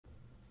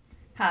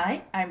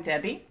Hi, I'm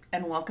Debbie,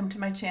 and welcome to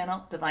my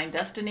channel, Divine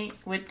Destiny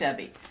with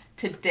Debbie.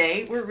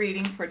 Today we're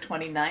reading for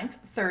 29th,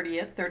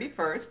 30th,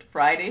 31st,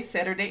 Friday,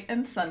 Saturday,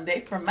 and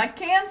Sunday for my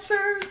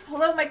Cancers.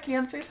 Hello, my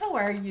Cancers. How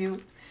are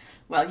you?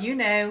 Well, you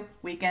know,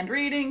 weekend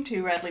reading,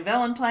 2 Radleigh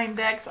Valentine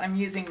decks. I'm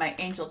using my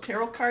Angel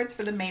Tarot cards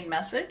for the main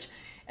message,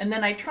 and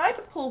then I try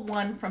to pull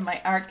one from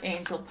my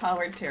Archangel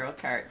Powered Tarot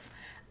cards.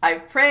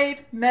 I've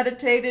prayed,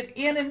 meditated,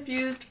 and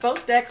infused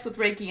both decks with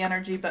Reiki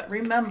energy, but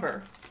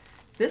remember,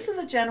 this is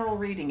a general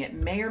reading. It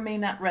may or may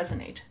not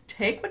resonate.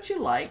 Take what you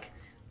like,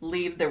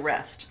 leave the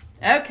rest.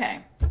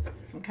 Okay,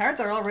 some cards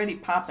are already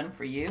popping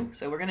for you.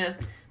 So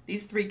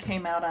these 3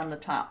 came out on the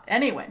top.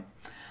 Anyway,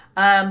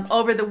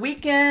 over the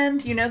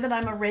weekend, you know that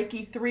I'm a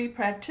Reiki 3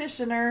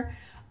 practitioner.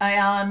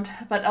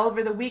 But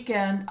over the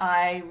weekend,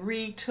 I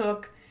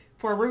retook,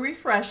 for a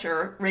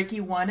refresher, Reiki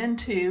 1 and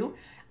 2.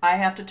 I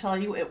have to tell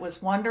you, it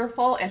was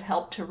wonderful. It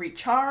helped to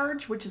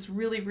recharge, which is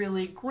really,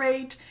 really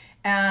great.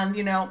 And,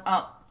 you know,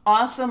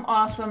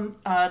 awesome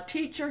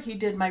teacher. He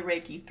did my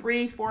Reiki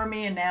 3 for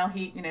me, and now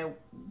he,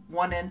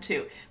 1 and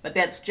 2. But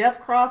that's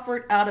Jeff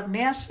Crawford out of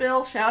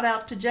Nashville. Shout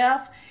out to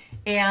Jeff.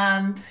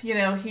 And,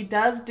 he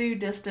does do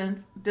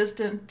distant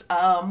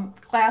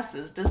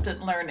classes,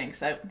 distant learning.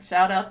 So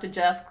shout out to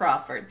Jeff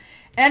Crawford.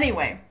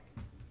 Anyway,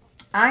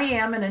 I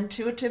am an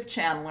intuitive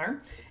channeler.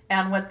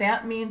 And what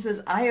that means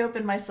is I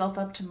open myself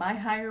up to my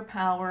higher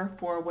power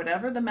for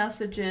whatever the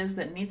message is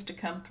that needs to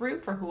come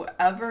through for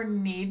whoever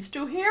needs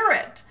to hear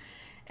it.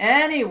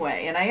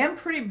 Anyway, and I am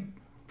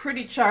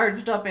pretty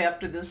charged up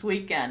after this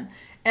weekend.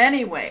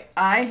 Anyway,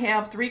 I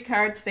have 3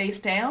 cards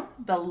face down.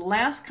 The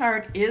last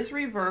card is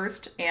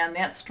reversed, and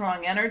that's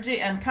strong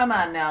energy. And come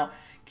on now,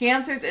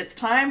 Cancers, it's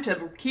time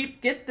to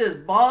keep this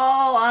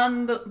ball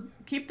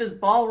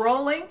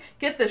rolling.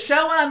 Get the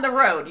show on the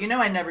road. You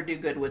know I never do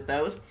good with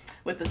those,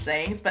 with the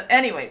sayings. But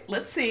anyway,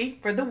 let's see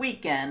for the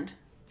weekend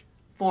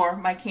for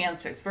my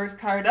Cancers. First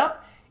card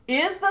up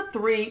is the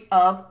 3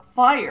 of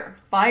fire.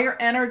 Fire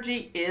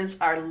energy is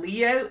our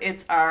Leo,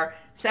 it's our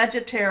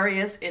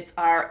Sagittarius, it's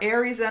our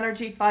Aries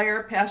energy,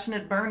 fire,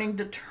 passionate, burning,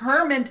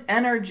 determined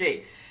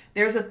energy.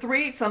 There's a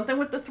 3, something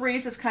with the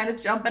 3s is kind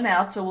of jumping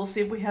out, so we'll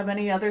see if we have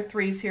any other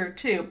 3s here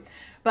too.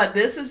 But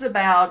this is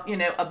about,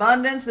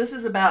 abundance. This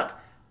is about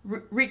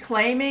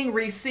reclaiming,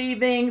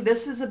 receiving.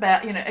 This is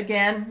about,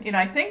 again,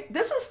 I think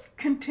this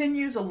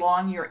continues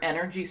along your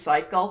energy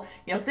cycle.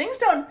 Things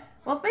don't,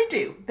 well, they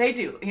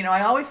do.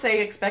 I always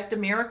say expect a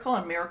miracle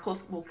and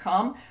miracles will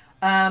come.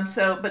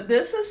 But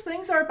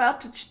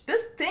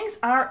things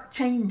are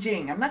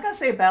changing. I'm not going to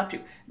say about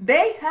to.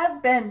 They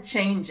have been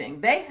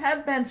changing. They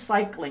have been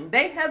cycling.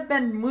 They have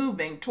been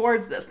moving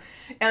towards this.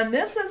 And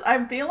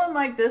I'm feeling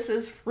like this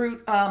is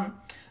fruit,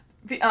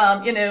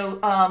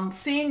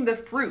 seeing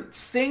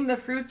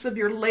the fruits of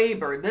your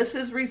labor. This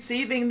is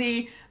receiving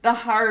the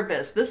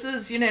harvest. This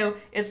is,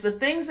 it's the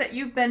things that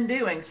you've been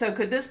doing. So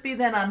could this be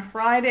then on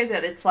Friday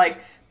that it's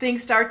like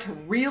things start to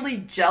really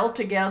gel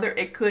together?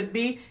 It could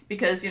be,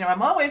 because,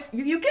 I'm always,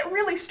 you get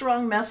really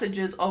strong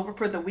messages over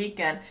for the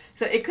weekend.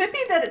 So it could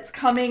be that it's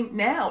coming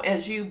now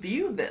as you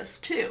view this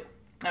too.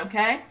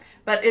 Okay?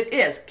 But it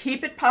is.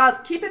 Keep it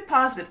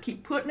positive.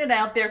 Keep putting it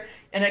out there.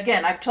 And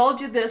again, I've told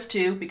you this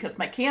too, because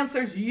my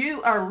Cancers,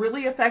 you are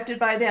really affected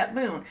by that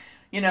moon.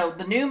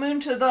 The new moon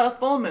to the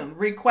full moon.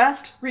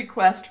 Request,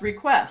 request,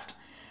 request.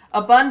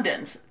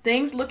 Abundance.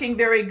 Things looking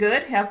very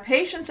good. Have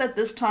patience at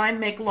this time.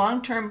 Make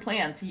long-term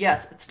plans.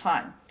 Yes, it's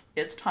time.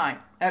 It's time.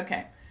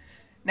 Okay.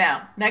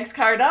 Now, next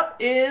card up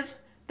is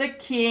the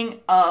King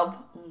of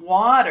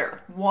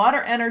Water.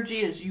 Water energy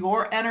is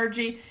your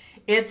energy.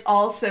 It's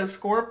also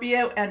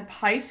Scorpio and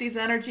Pisces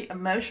energy,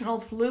 emotional,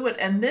 fluid.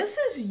 And this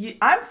is you.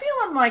 I'm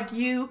feeling like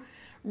you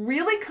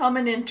really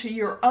coming into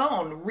your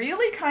own,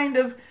 really kind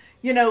of,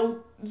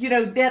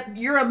 that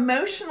your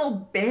emotional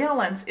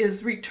balance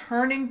is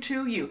returning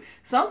to you.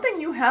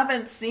 Something you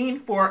haven't seen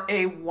for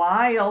a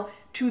while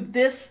to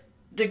this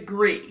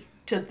degree,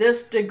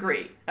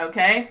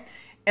 okay?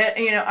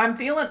 I'm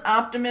feeling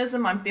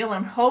optimism. I'm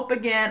feeling hope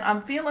again.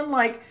 I'm feeling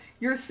like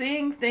you're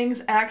seeing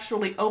things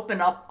actually open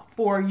up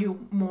for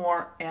you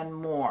more and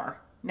more.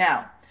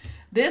 Now,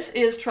 this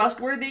is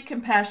trustworthy,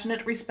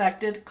 compassionate,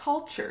 respected,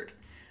 cultured.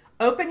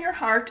 Open your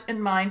heart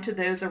and mind to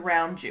those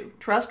around you.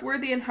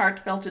 Trustworthy and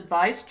heartfelt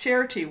advice,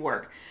 charity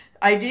work.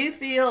 I do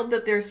feel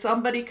that there's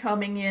somebody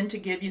coming in to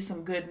give you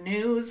some good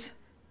news,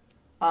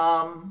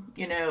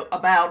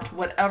 about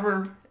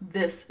whatever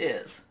this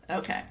is.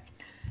 Okay.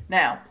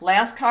 Now,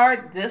 last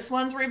card. This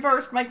one's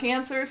reversed, my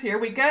Cancers. Here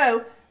we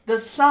go. The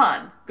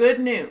Sun. Good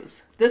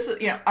news. This is,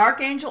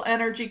 Archangel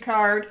energy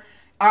card.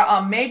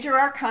 A major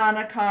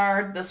arcana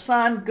card. The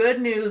Sun.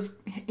 Good news.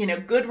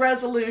 Good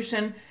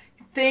resolution.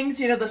 Things,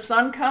 the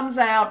sun comes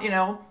out, I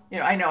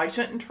know I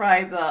shouldn't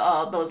try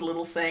those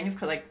little sayings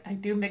because I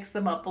do mix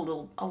them up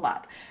a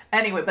lot.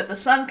 Anyway, but the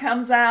sun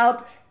comes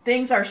out,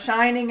 things are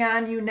shining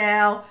on you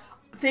now,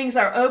 things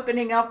are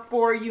opening up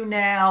for you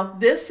now.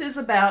 This is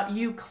about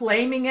you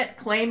claiming it,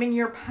 claiming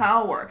your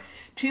power.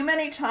 Too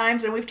many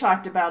times, and we've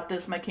talked about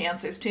this, my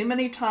Cancers, too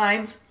many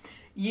times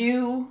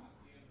you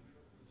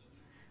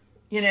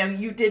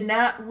you did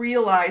not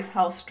realize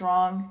how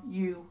strong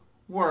you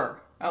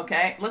were.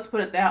 Okay, let's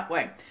put it that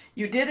way.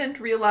 You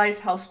didn't realize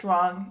how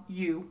strong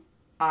you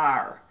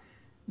are.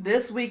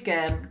 This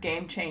weekend,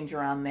 game changer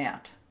on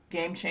that.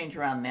 Game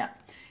changer on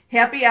that.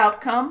 Happy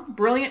outcome,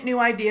 brilliant new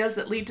ideas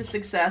that lead to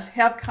success.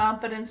 Have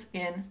confidence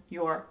in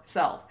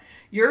yourself.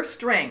 Your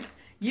strength.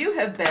 You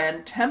have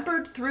been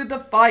tempered through the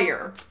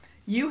fire.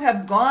 You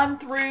have gone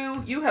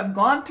through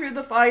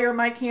the fire,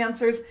 my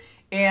Cancers.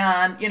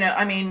 And,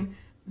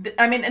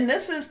 and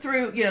this is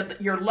through,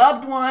 your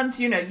loved ones.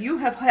 You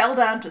have held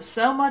on to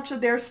so much of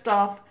their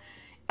stuff,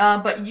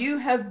 but you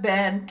have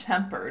been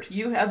tempered.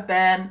 You have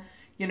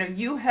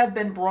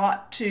been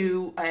brought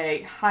to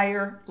a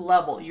higher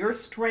level. Your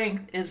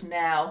strength is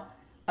now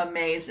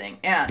amazing.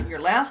 And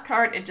your last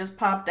card, it just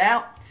popped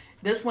out.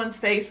 This one's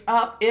face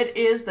up. It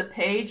is the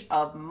Page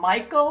of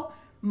Michael.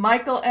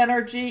 Michael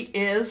energy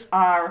is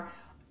our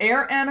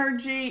air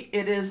energy.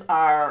 It is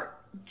our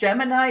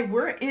Gemini.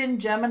 We're in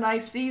Gemini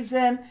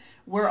season.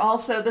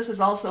 This is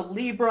also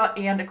Libra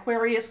and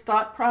Aquarius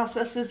thought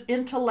processes,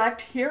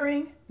 intellect,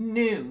 hearing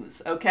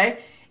news, okay?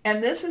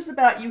 And this is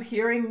about you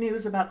hearing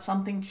news about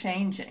something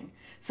changing.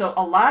 So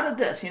a lot of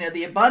this,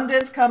 the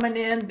abundance coming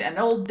in, an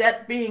old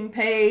debt being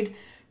paid,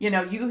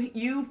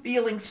 you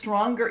feeling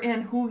stronger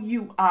in who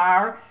you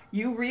are,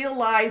 you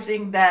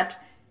realizing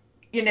that,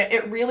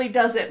 it really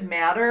doesn't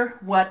matter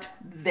what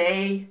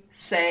they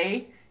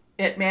say.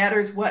 It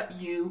matters what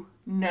you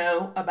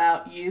know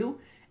about you.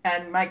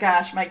 And my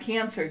gosh, my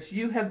Cancers,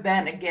 you have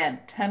been, again,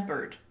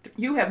 tempered.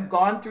 You have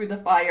gone through the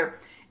fire,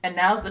 and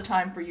now's the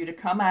time for you to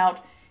come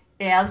out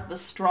as the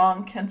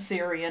strong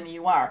Cancerian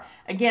you are.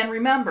 Again,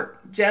 remember,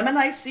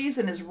 Gemini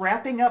season is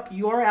wrapping up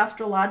your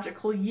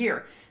astrological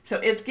year. So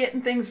it's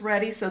getting things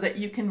ready so that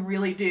you can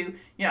really do,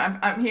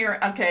 I'm here,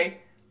 okay,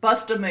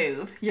 bust a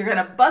move. You're going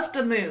to bust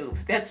a move.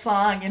 That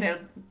song,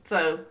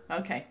 so,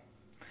 okay.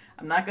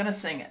 I'm not going to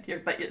sing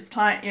it, but it's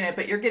time,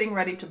 but you're getting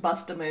ready to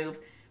bust a move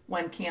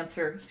when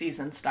Cancer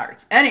season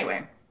starts.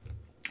 Anyway,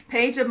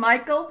 Page of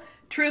Michael,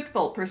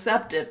 truthful,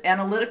 perceptive,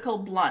 analytical,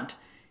 blunt,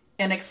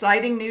 an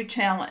exciting new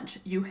challenge.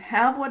 You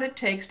have what it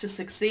takes to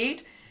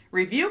succeed.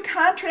 Review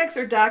contracts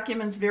or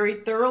documents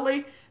very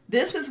thoroughly.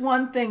 This is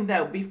one thing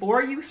though,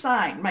 before you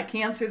sign, my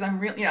Cancers, I'm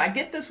really, I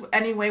get this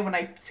anyway when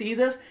I see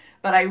this,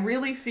 but I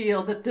really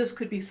feel that this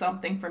could be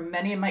something for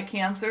many of my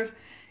Cancers.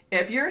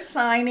 If you're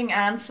signing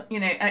on,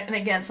 and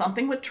again,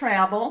 something with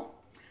travel,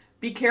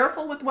 be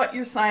careful with what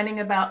you're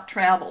signing about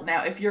travel.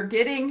 Now, if you're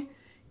getting,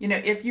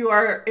 if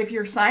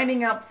you're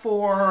signing up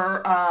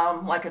for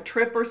like a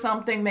trip or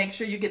something, make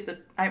sure you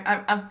get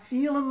I'm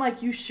feeling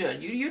like you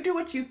should. You do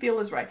what you feel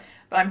is right,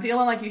 but I'm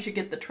feeling like you should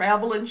get the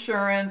travel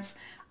insurance.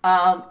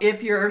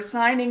 If you're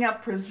signing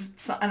up for,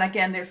 and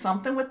again, there's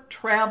something with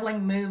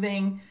traveling,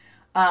 moving,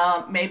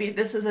 maybe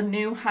this is a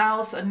new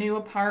house, a new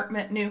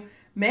apartment,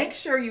 make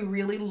sure you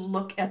really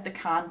look at the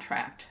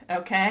contract,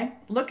 okay?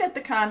 Look at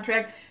the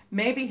contract.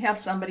 Maybe have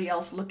somebody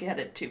else look at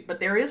it too. But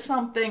there is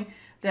something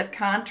that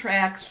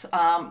contracts,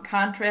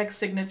 contract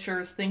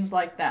signatures, things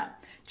like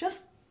that.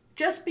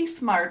 Just be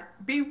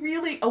smart. Be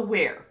really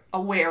aware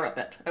of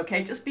it,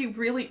 okay? Just be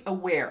really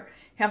aware.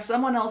 Have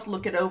someone else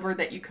look it over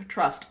that you could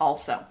trust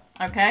also,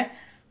 okay?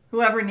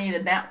 Whoever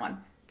needed that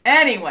one.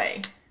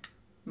 Anyway,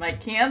 my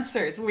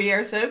Cancers, we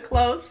are so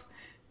close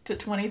to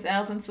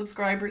 20,000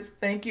 subscribers.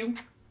 Thank you.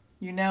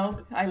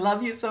 I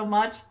love you so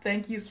much.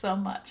 Thank you so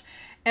much.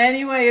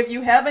 Anyway, if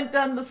you haven't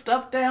done the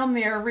stuff down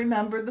there,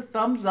 remember the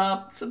thumbs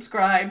up,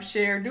 subscribe,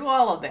 share, do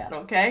all of that,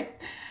 okay?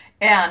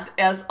 And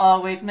as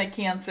always, my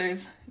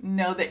Cancers,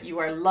 know that you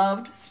are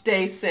loved,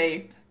 stay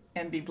safe,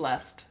 and be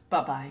blessed.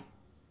 Bye-bye.